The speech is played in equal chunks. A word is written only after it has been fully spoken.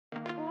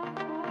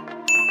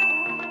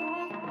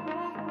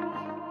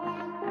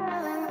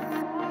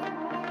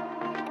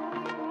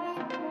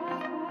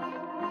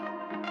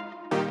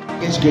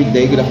It's a great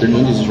day. Good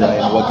afternoon. This is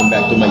Rianne. Welcome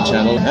back to my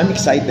channel. I'm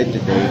excited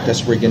today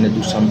because we're gonna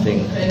do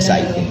something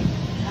exciting.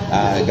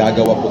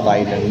 Gagawa po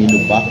tayo ng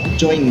Nilupak.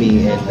 Join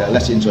me and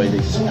let's enjoy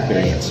this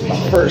experience. But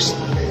first,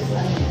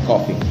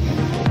 coffee.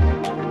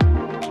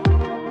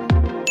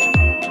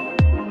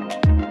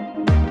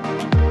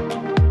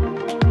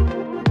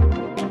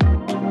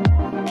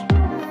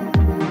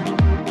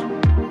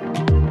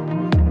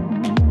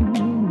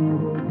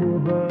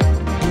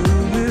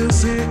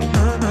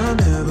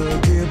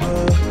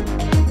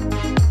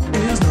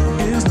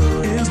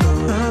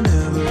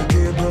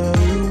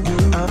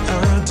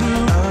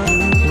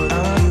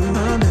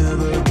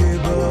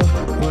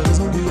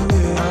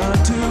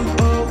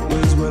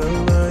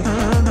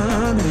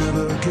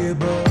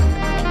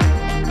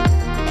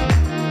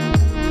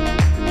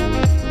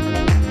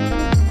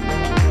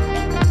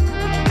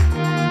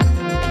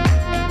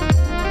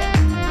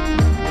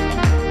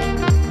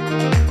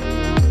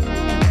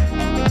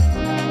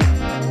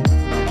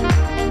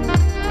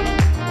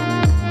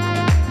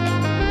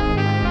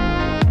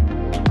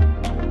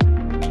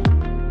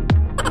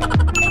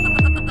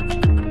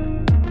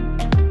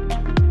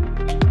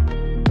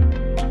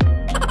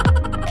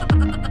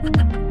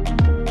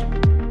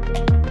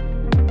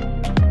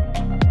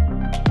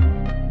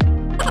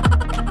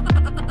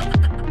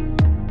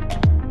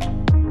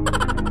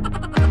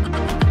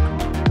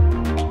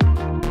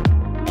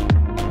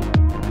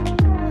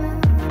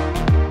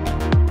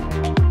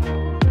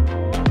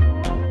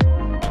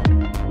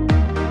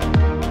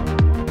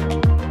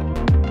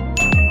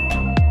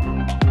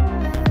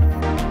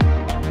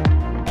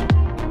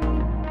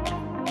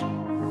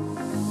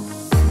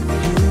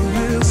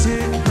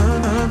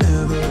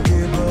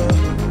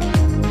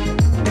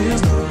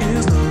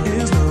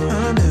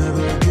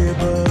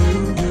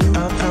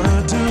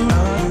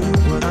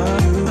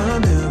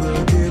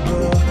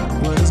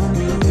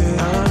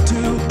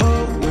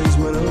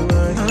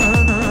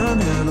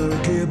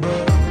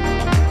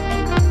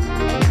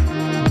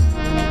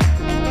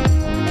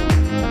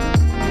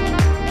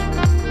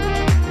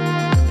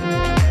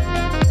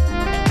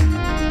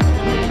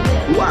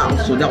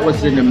 So that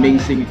was an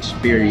amazing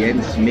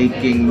experience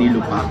making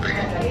Nilupak.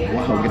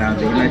 Wow,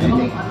 grabe.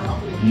 Imagine it.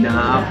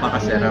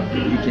 Napakasarap.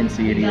 You can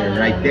see it here,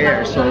 right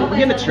there. So we're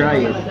gonna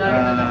try it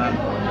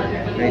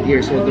right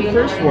here. So the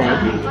first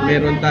one,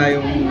 meron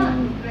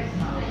tayong,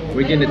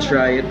 we're gonna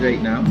try it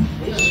right now.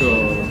 So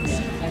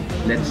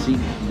let's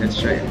see. Let's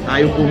try it.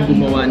 Tayo pong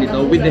gumawa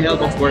nito with the help,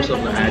 of course,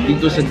 of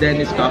dito sa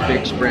Dennis Coffee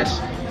Express.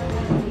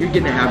 You're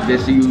gonna have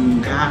this.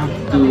 You have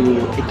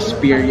to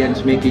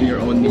experience making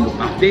your own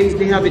Nilupak.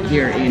 They have it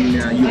here in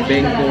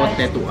Ubenco,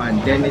 Tetuan,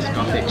 Dennis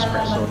Coffee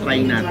Express. So try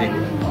natin.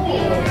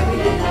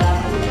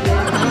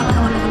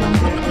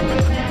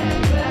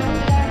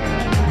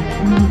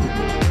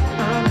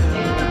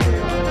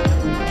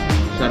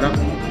 Sarap.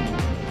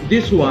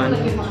 This one,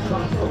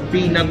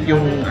 peanut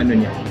yung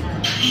ano niya,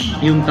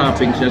 yung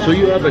toppings niya. So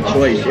you have a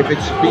choice if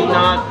it's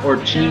peanut or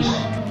cheese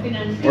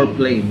or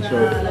plain. So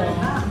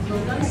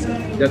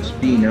that's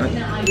peanut.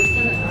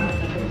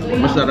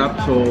 Masarap.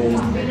 So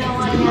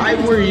if I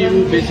were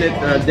you, visit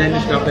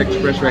Dennis Coffee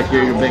Express right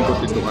here in Ubenco,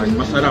 Tetuan.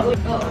 Masarap.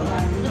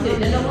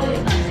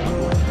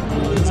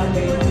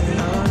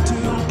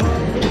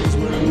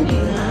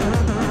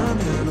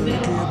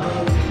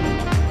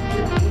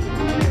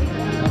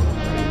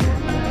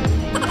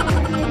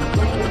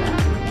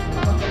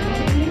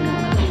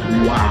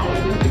 Wow.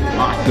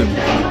 Awesome.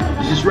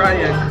 This is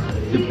Rianne.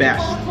 The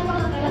best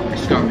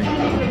is coming.